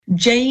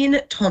Jane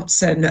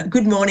Thomson.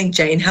 Good morning,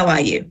 Jane. How are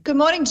you? Good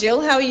morning,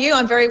 Jill. How are you?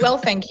 I'm very well,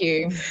 thank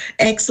you.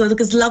 Excellent. Look,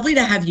 it's lovely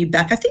to have you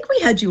back. I think we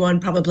had you on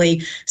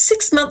probably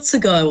 6 months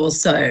ago or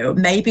so.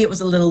 Maybe it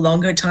was a little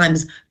longer.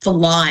 Time's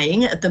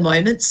flying at the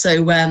moment.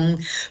 So,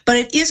 but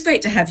it is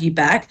great to have you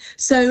back.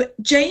 So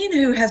Jane,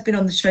 who has been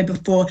on the show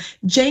before,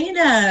 Jane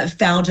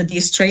founded the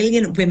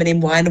Australian Women in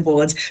Wine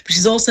Awards, but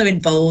she's also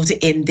involved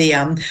in the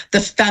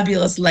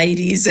fabulous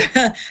ladies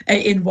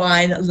in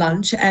wine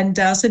lunch, and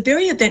so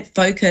very event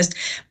focused.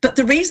 But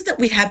the reason that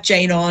we have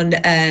Jane on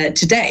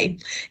today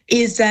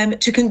is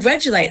to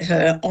congratulate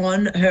her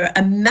on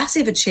a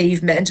massive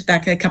achievement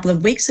back a couple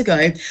of weeks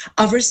ago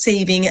of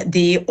receiving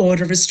the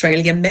Order of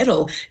Australia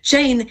medal.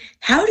 Jane,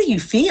 how do you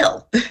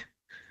feel?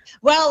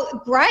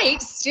 Well,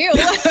 great still.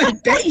 I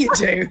bet you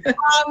do.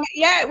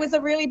 Yeah, it was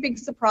a really big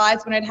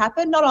surprise when it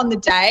happened. Not on the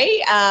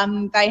day.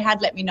 They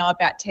had let me know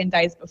about 10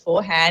 days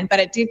beforehand, but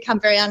it did come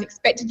very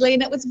unexpectedly,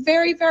 and it was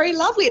very, very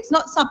lovely. It's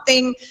not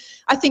something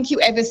I think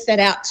you ever set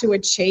out to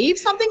achieve,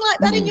 something like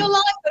that in your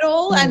life at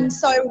all. And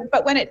so,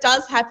 but when it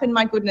does happen,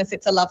 my goodness,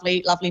 it's a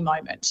lovely, lovely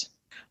moment.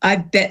 I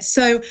bet.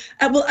 So,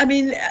 well, I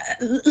mean,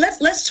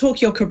 let's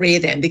talk your career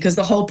then, because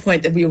the whole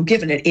point that we were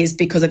given it is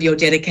because of your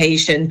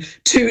dedication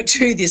to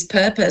this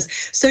purpose.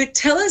 So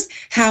tell us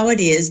how it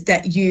is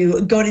that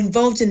you got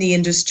involved in the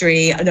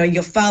industry. I know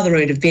your father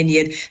owned a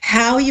vineyard.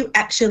 How you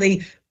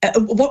actually,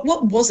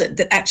 what was it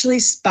that actually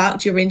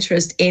sparked your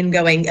interest in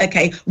going,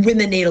 okay,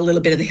 women need a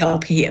little bit of the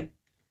help here?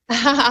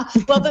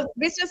 Well, the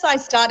business I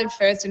started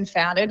first and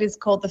founded is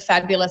called the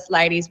Fabulous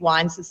Ladies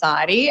Wine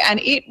Society, and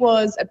it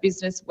was a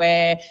business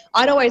where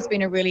I'd always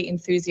been a really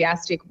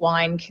enthusiastic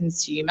wine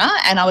consumer,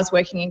 and I was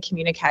working in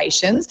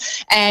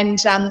communications,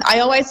 and I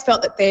always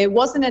felt that there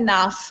wasn't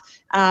enough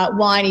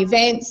wine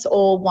events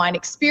or wine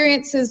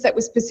experiences that were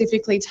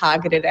specifically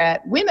targeted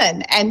at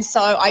women. And so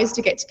I used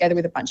to get together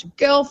with a bunch of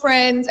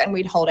girlfriends, and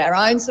we'd hold our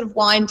own sort of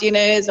wine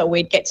dinners, or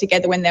we'd get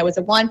together when there was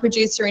a wine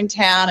producer in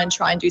town and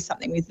try and do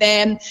something with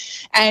them.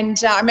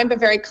 And I remember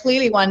very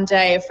clearly one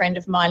day a friend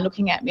of mine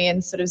looking at me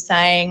and sort of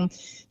saying,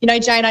 you know,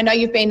 Jane, I know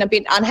you've been a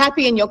bit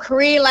unhappy in your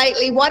career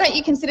lately. Why don't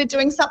you consider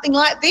doing something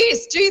like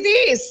this? Do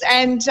this.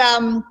 And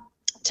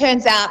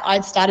turns out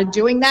I'd started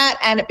doing that,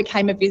 and it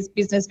became a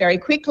business very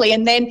quickly.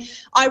 And then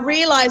I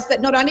realised that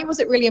not only was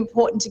it really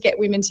important to get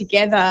women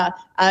together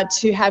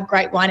to have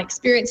great wine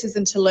experiences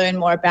and to learn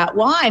more about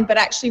wine, but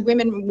actually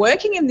women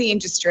working in the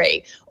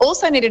industry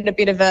also needed a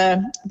bit of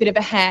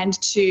a hand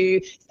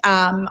to,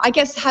 I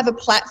guess, have a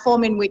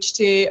platform in which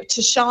to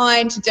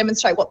shine, to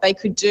demonstrate what they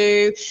could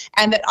do.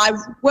 And that I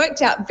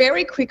worked out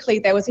very quickly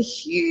there was a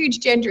huge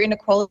gender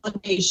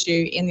inequality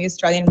issue in the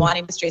Australian wine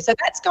industry. So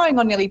that's going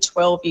on nearly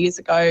 12 years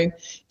ago,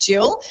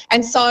 Jill.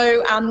 And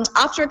so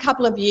after a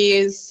couple of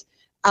years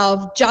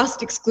of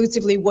just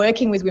exclusively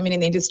working with women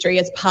in the industry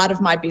as part of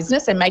my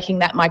business and making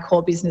that my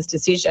core business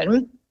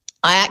decision,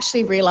 I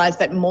actually realised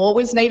that more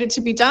was needed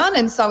to be done.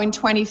 And so in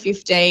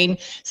 2015,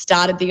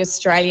 started the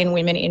Australian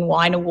Women in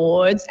Wine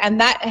Awards, and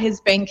that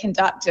has been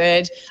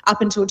conducted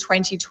up until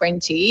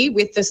 2020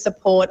 with the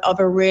support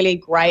of a really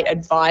great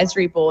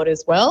advisory board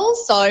as well.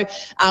 So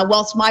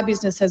whilst my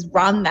business has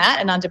run that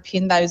and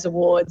underpinned those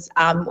awards,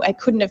 it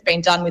couldn't have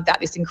been done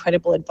without this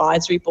incredible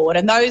advisory board.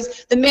 And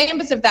the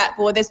members of that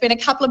board, there's been a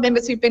couple of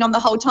members who've been on the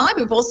whole time.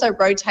 We've also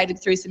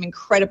rotated through some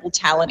incredible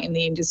talent in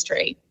the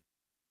industry.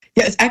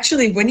 Yeah, it's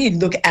actually, when you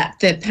look at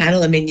the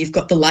panel, I mean, you've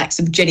got the likes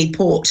of Jenny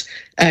Port,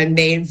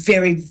 they're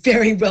very,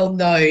 very well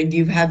known.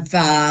 You have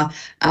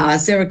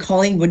Sarah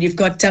Collingwood. You've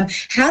got,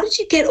 how did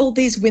you get all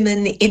these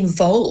women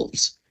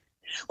involved?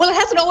 Well, it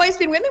hasn't always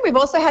been women. We've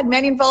also had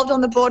men involved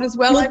on the board as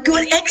well. Well,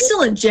 good,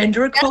 excellent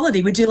gender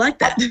equality. Would you like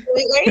that?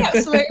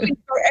 Absolutely.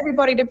 For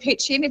everybody to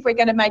pitch in if we're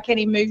going to make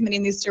any movement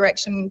in this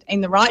direction,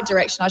 in the right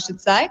direction, I should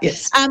say.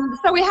 Yes.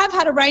 So we have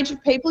had a range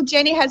of people.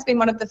 Jenny has been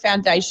one of the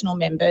foundational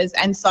members,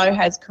 and so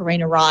has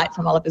Karina Wright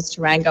from Oliver's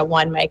Taranga,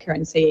 winemaker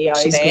and CEO.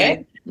 She's there.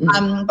 Great.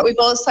 But we've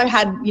also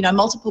had,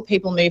 multiple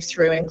people move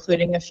through,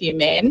 including a few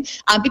men,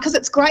 because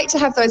it's great to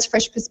have those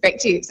fresh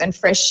perspectives and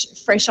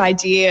fresh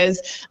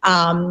ideas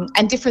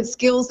and different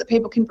skills that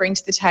people can bring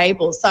to the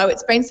table. So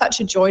it's been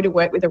such a joy to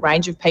work with a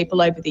range of people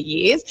over the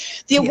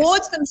years. The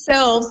awards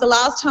themselves, the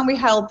last time we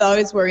held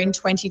those were in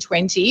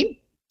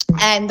 2020.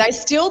 And they're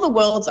still the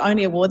world's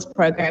only awards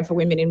program for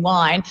women in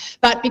wine.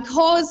 But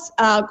because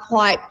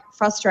quite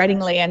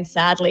frustratingly and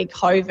sadly,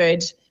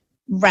 COVID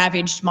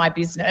ravaged my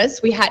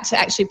business, we had to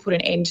actually put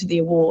an end to the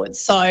awards.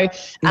 So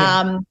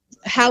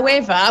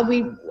however,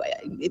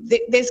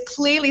 there's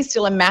clearly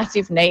still a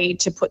massive need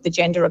to put the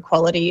gender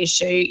equality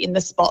issue in the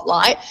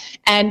spotlight,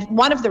 and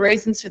one of the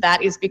reasons for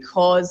that is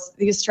because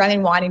the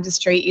Australian wine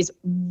industry is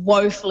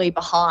woefully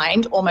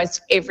behind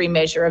almost every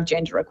measure of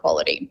gender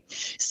equality.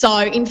 So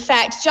in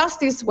fact, just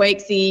this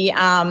week the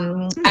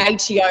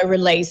ATO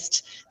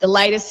released the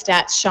latest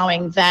stats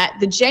showing that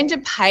the gender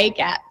pay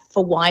gap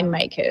for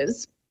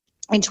winemakers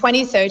in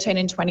 2013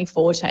 and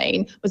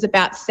 2014 was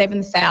about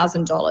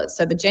 $7,000.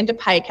 So the gender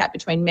pay gap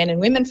between men and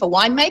women for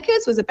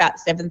winemakers was about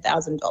 $7,000.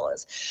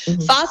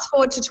 Mm-hmm. Fast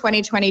forward to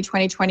 2020,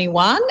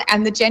 2021,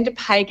 and the gender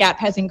pay gap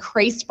has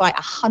increased by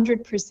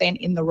 100%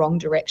 in the wrong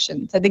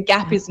direction. So the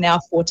gap is now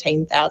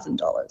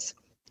 $14,000.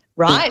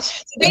 Right.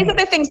 So these are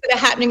the things that are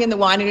happening in the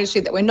wine industry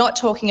that we're not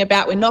talking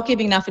about, we're not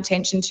giving enough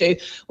attention to,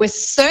 we're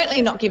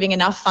certainly not giving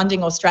enough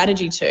funding or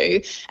strategy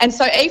to. And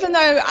so even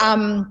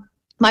though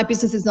my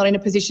business is not in a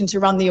position to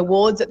run the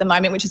awards at the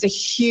moment, which is a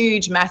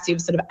huge, massive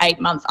sort of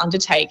 8-month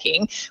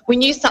undertaking, we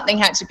knew something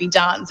had to be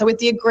done. So with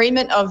the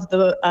agreement of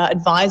the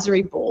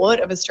advisory board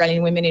of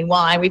Australian Women in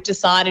Wine, we've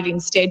decided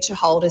instead to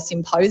hold a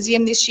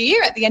symposium this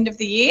year at the end of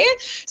the year.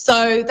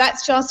 So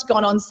that's just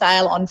gone on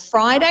sale on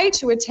Friday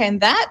to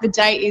attend that. The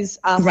date is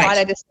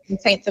Friday the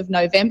 17th of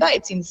November.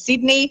 It's in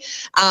Sydney.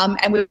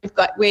 And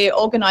we're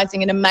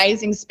organising an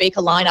amazing speaker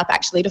lineup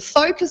actually to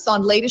focus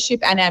on leadership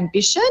and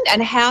ambition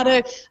and how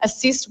to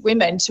assist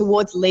women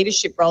towards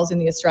leadership roles in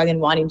the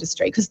Australian wine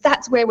industry, because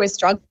that's where we're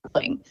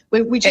struggling.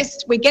 We're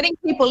getting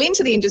people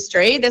into the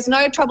industry. There's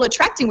no trouble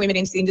attracting women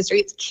into the industry.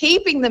 It's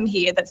keeping them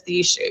here that's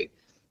the issue.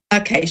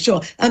 Okay,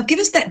 sure. Give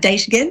us that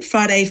date again,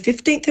 Friday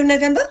 15th of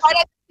November?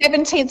 Friday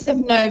 17th of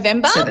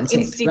November 17th,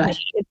 in Sydney. right.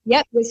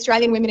 Yep, the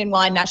Australian Women in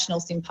Wine National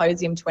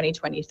Symposium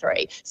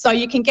 2023. So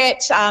you can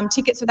get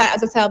tickets for that.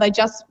 As I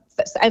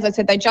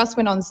said, they just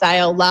went on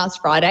sale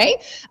last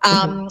Friday,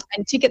 and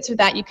tickets for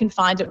that you can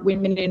find at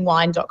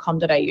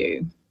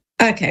womeninwine.com.au.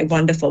 Okay,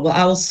 wonderful. Well,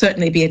 I will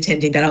certainly be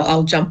attending that.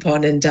 I'll jump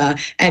on and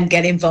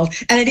get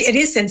involved. And it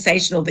is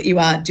sensational that you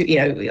are,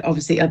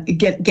 obviously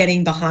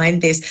getting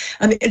behind this.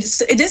 I mean,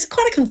 it is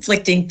quite a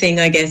conflicting thing,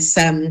 I guess.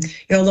 A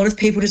lot of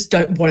people just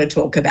don't want to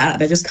talk about it.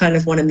 They just kind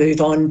of want to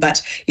move on.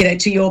 But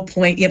to your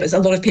point, but a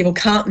lot of people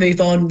can't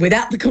move on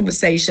without the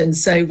conversation.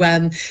 So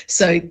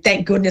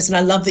thank goodness, and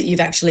I love that you've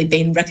actually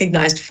been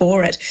recognised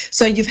for it.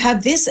 So you've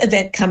had this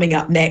event coming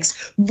up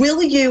next.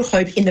 Will you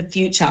hope in the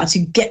future to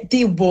get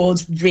the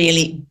awards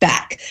really back?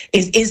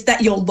 Is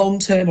that your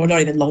long-term, or not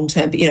even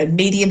long-term, but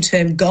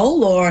medium-term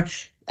goal, or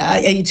are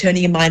you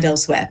turning your mind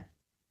elsewhere?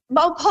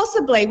 Well,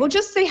 possibly. We'll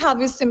just see how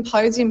this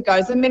symposium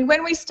goes. I mean,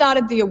 when we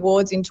started the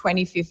awards in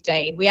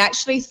 2015, we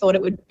actually thought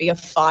it would be a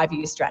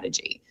 5-year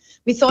strategy.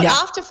 We thought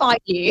after 5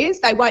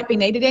 years, they won't be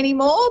needed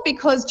anymore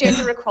because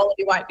gender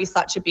equality won't be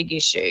such a big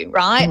issue,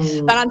 right?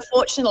 But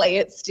unfortunately,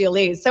 it still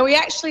is. So we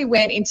actually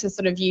went into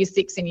sort of year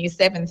 6 and year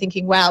 7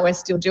 thinking, wow, we're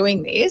still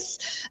doing this.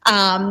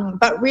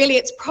 But really,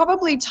 it's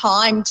probably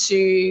time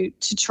to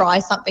try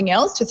something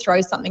else, to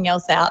throw something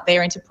else out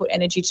there and to put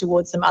energy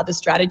towards some other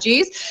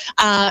strategies.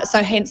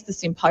 So hence the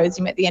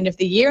symposium at the end of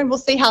the year, and we'll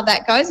see how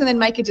that goes and then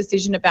make a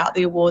decision about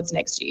the awards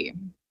next year.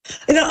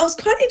 I was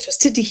quite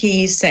interested to hear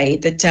you say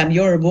that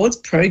your awards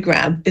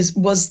program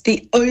was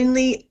the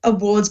only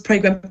awards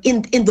program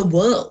in the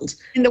world.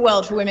 In the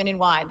world for women in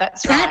wine,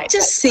 that's right. That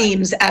just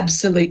seems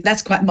absolute.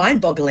 That's quite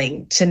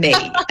mind-boggling to me.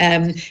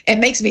 It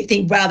makes me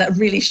think, wow, that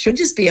really should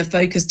just be a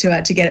focus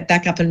to get it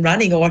back up and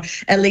running, or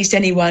at least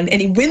any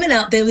women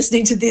out there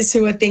listening to this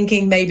who are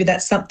thinking maybe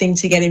that's something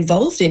to get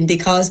involved in,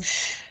 because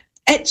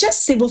it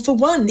just said, well, for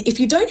one, if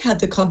you don't have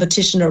the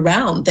competition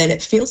around, then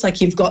it feels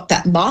like you've got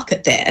that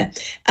market there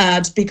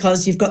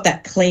because you've got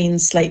that clean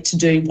slate to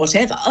do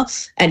whatever,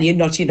 and you're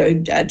not,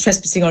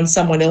 trespassing on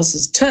someone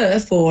else's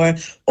turf, or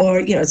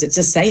as it's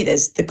just say,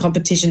 there's the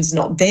competition's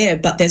not there,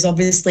 but there's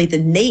obviously the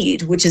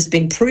need, which has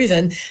been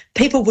proven.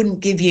 People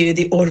wouldn't give you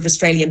the Order of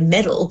Australia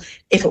medal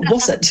if it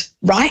wasn't,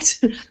 right?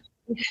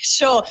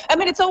 Sure. I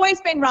mean, it's always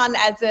been run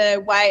as a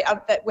way of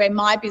that where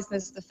my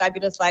business, the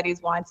Fabulous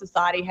Ladies Wine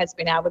Society, has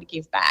been able to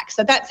give back.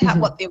 So that's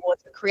what the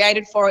awards are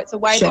created for. It's a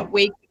way that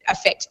we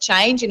affect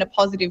change in a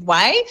positive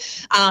way,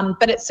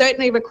 but it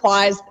certainly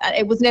requires.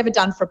 It was never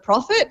done for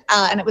profit,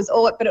 but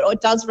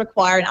it does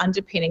require an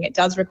underpinning. It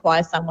does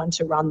require someone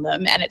to run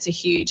them, and it's a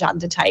huge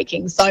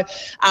undertaking. So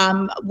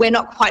we're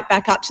not quite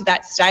back up to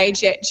that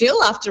stage yet,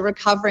 Jill, after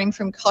recovering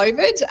from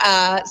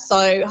COVID.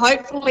 So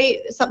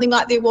hopefully something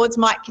like the awards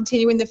might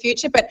continue in the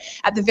future, but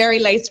at the very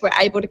least, we're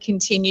able to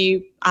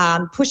continue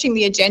pushing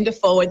the agenda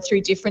forward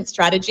through different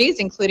strategies,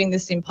 including the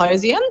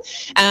symposium.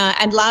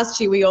 And last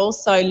year, we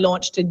also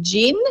launched a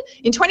gin.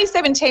 In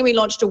 2017, we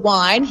launched a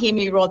wine, Hear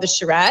Me Roar the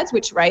Shiraz,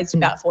 which raised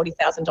about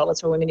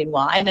 $40,000 for women in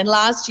wine. And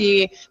last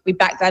year, we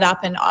backed that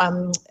up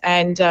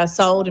and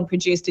sold and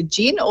produced a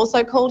gin,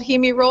 also called Hear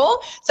Me Roar.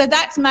 So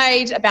that's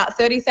made about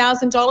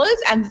 $30,000,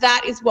 and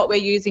that is what we're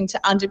using to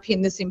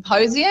underpin the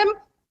symposium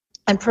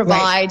and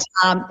provide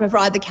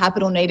the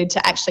capital needed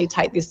to actually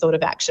take this sort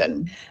of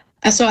action.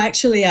 So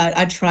actually,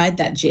 I tried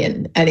that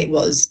gin and it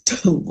was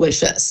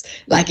delicious.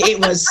 Like it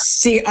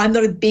was, I'm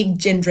not a big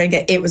gin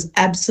drinker. It was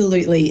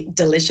absolutely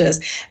delicious.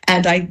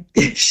 And I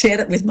shared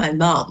it with my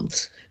mum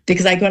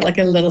because I got like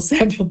a little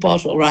sample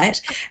bottle,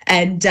 right?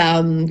 And,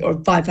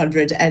 or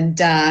 500.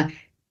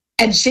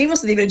 And she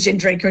wasn't even a gin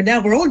drinker, and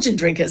now we're all gin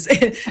drinkers.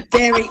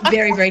 Very,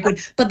 very, very good.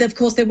 But of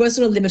course, there were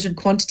sort of limited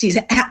quantities.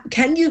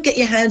 Can you get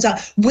your hands on?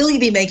 Will you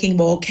be making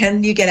more?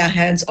 Can you get our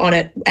hands on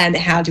it? And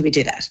how do we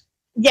do that?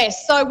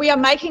 Yes, so we are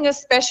making a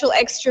special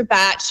extra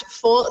batch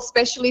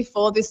especially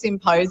for the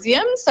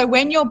symposium. So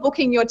when you're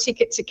booking your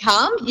ticket to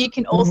come, you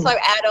can also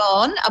add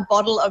on a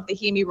bottle of the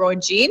Hear Me Roar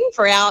gin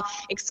for our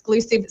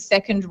exclusive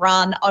second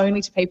run,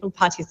 only to people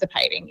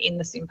participating in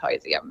the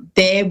symposium.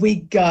 There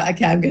we go.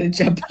 Okay, I'm going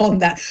to jump on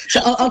that.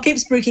 So I'll keep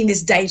spruiking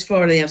this date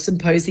for the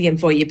symposium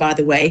for you, by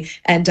the way,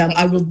 and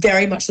I will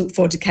very much look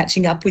forward to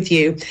catching up with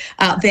you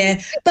out there.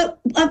 But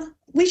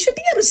we should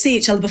be able to see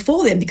each other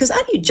before then, because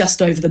aren't you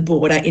just over the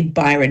border in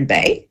Byron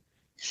Bay?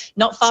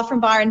 Not far from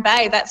Byron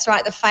Bay. That's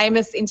right, the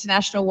famous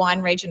international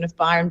wine region of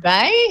Byron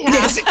Bay.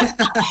 Yes.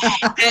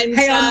 And,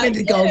 hey, I'm in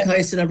the Gold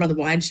Coast and I run the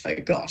wine show.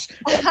 Gosh.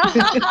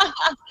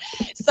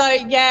 So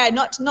yeah,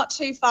 not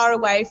too far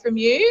away from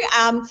you.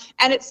 And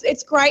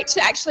it's great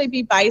to actually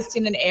be based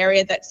in an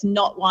area that's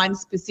not wine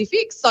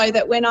specific, so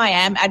that when I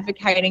am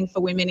advocating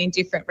for women in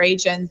different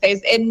regions,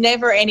 there's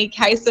never any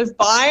case of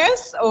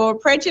bias or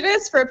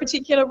prejudice for a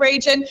particular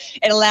region.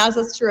 It allows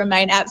us to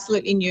remain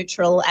absolutely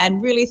neutral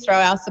and really throw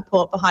our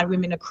support behind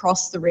women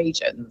across the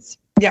regions.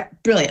 Yeah,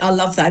 brilliant. I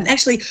love that. And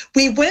actually,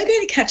 we were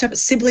going to catch up at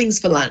Siblings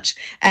for lunch,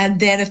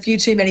 and then a few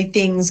too many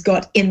things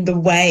got in the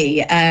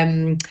way.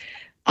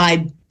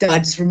 I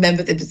just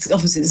remember that this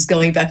obviously is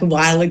going back a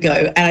while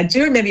ago, and I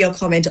do remember your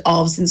comment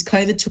of, since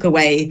COVID took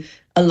away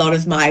a lot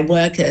of my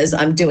workers,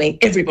 I'm doing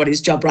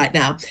everybody's job right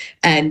now.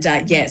 And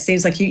yeah, it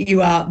seems like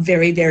you are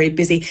very, very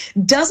busy.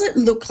 Does it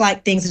look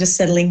like things are just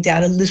settling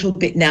down a little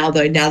bit now,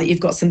 though, now that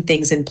you've got some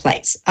things in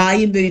place? Are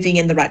you moving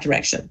in the right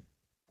direction?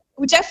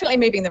 We're definitely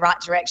moving in the right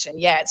direction.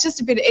 Yeah, it's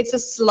a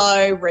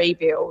slow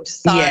rebuild.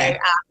 So yeah.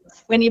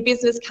 When your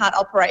business can't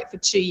operate for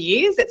 2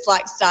 years, it's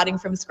like starting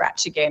from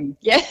scratch again.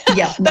 Yeah.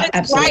 Yeah, But it's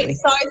absolutely. great.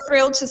 So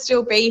thrilled to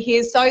still be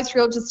here. So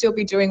thrilled to still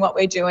be doing what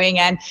we're doing.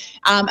 And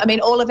I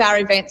mean, all of our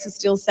events are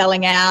still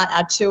selling out.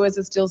 Our tours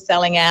are still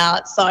selling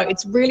out. So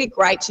it's really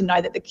great to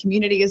know that the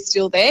community is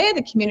still there.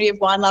 The community of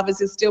wine lovers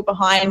is still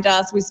behind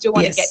us. We still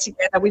want to get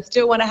together. We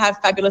still want to have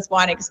fabulous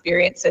wine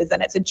experiences.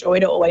 And it's a joy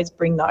to always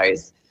bring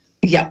those.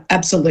 Yeah,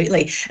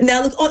 absolutely.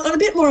 Now, look, on a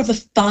bit more of a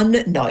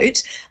fun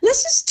note,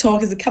 let's just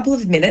talk as a couple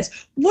of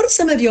minutes. What are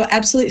some of your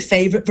absolute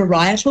favourite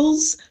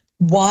varietals,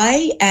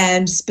 why,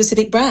 and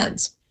specific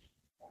brands?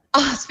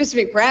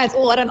 Specific brands.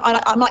 Oh,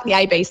 I'm like the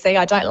ABC.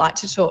 I don't like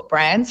to talk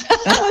brands.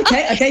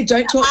 Okay.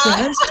 Don't talk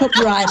brands, talk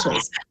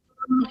varietals.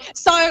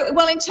 So,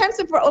 well, in terms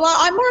of,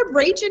 I'm more a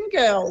region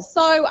girl.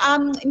 So,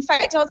 in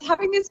fact, I was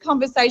having this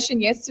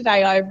conversation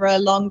yesterday over a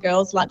long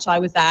girls' lunch I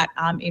was at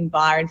in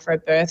Byron for a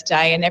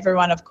birthday, and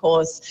everyone, of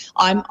course,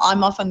 I'm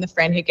often the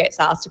friend who gets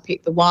asked to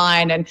pick the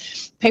wine, and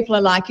people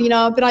are like,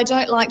 but I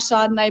don't like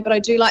Chardonnay, but I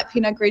do like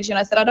Pinot Grigio. And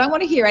I said, I don't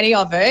want to hear any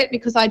of it,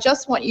 because I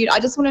just want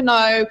to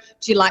know,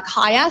 do you like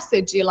high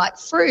acid? Do you like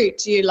fruit?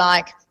 Do you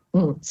like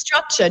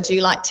structure? Do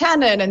you like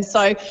tannin? And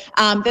so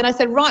then I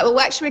said, right, well,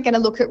 actually we're going to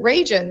look at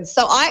regions.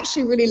 So I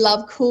actually really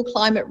love cool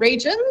climate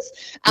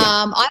regions.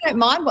 I don't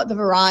mind what the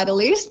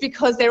varietal is,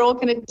 because they're all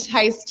going to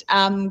taste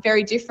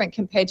very different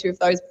compared to if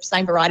those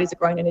same varieties are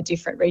grown in a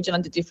different region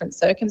under different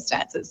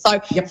circumstances. So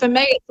for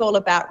me, it's all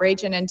about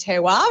region and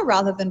terroir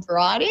rather than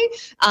variety.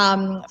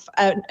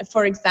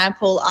 For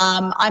example,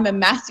 I'm a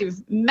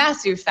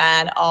massive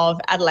fan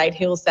of Adelaide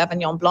Hills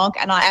Sauvignon Blanc,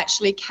 and I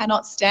actually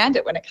cannot stand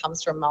it when it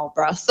comes from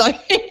Marlborough. So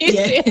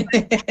yeah.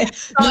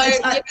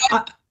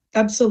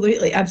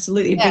 Absolutely. Yeah.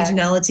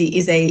 Regionality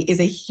is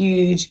a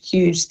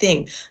huge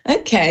thing.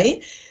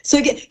 Okay. So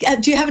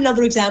do you have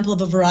another example of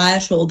a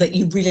varietal that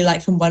you really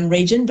like from one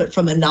region, but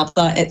from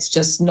another it's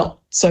just not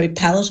so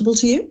palatable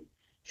to you?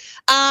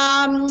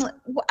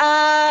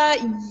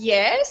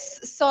 Yes.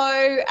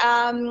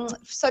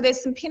 So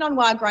there's some Pinot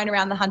Noir grown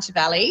around the Hunter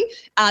Valley.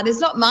 There's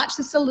not much.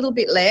 There's still a little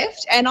bit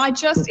left, and it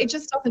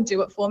just doesn't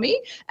do it for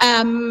me.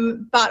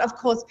 But of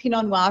course,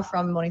 Pinot Noir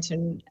from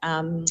Mornington,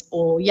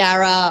 or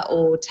Yarra,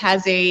 or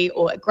Tassie,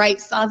 or Great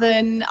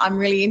Southern, I'm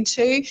really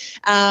into.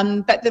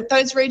 But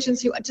those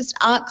regions who just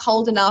aren't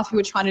cold enough, who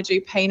are trying to do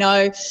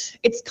Pinot,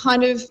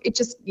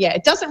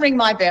 it doesn't ring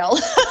my bell.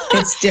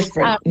 It's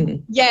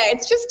different. Yeah,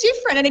 it's just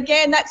different. And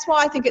again, that's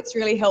why I think it's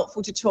really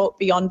helpful to talk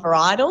beyond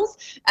varietals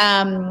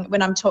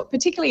when I'm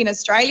particularly in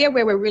Australia,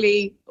 where we're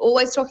really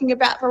always talking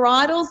about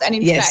varietals. And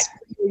in fact,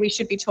 we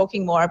should be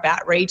talking more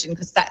about region,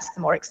 because that's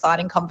the more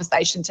exciting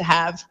conversation to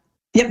have.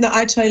 Yep, no,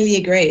 I totally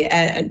agree,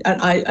 and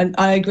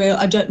I agree.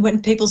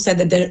 When people say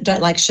that they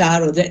don't like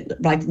Chard or they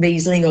don't like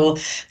Riesling or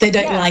they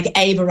don't like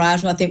a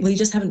varietal, I think, well, you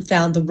just haven't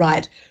found the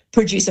right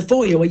producer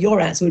for you, or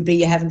your answer would be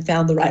you haven't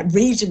found the right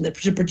region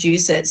to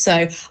produce it.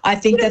 So I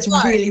think that's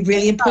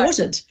really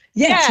important.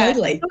 Yeah,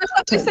 totally. So I've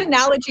got this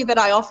analogy that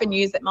I often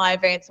use at my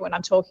events when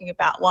I'm talking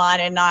about wine,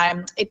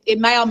 and it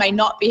may or may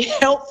not be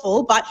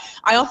helpful, but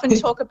I often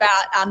talk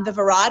about the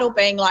varietal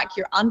being like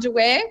your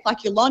underwear,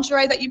 like your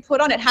lingerie that you put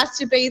on. It has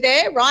to be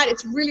there, right?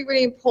 It's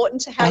really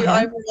important to how your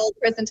overall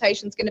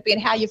presentation is going to be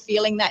and how you're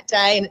feeling that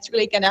day, and it's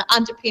really going to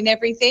underpin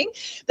everything.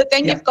 But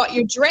then you've got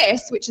your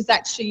dress, which is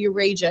actually your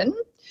region.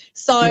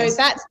 So Yes.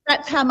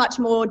 that's how much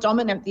more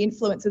dominant the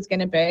influence is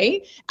going to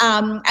be.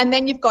 And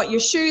then you've got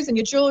your shoes and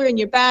your jewelry and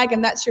your bag,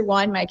 and that's your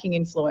winemaking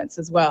influence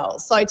as well.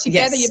 So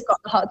together Yes. you've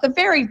got the whole, it's a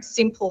very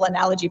simple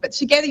analogy, but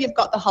together you've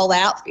got the whole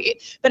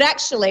outfit. But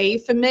actually,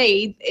 for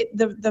me,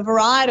 the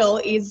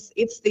varietal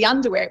it's the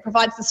underwear. It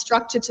provides the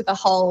structure to the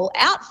whole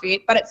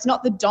outfit, but it's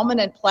not the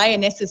dominant player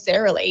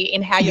necessarily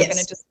in how you're going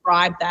to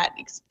describe that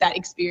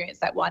experience,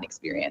 that wine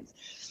experience.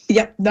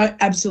 Yep. No,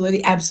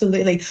 absolutely.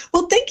 Absolutely.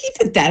 Well, thank you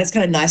for that. It's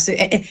kind of nice to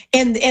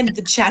end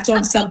the chat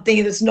on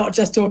something that's not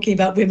just talking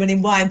about women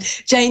in wine.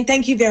 Jane,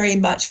 thank you very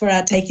much for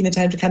taking the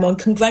time to come on.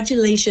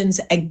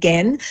 Congratulations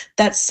again.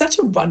 That's such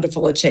a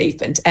wonderful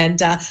achievement.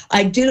 And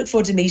I do look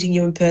forward to meeting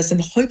you in person,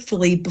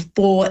 hopefully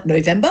before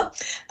November.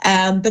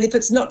 But if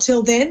it's not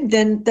till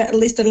then at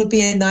least it'll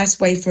be a nice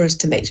way for us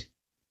to meet.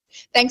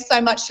 Thanks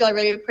so much, Jill. I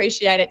really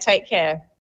appreciate it. Take care.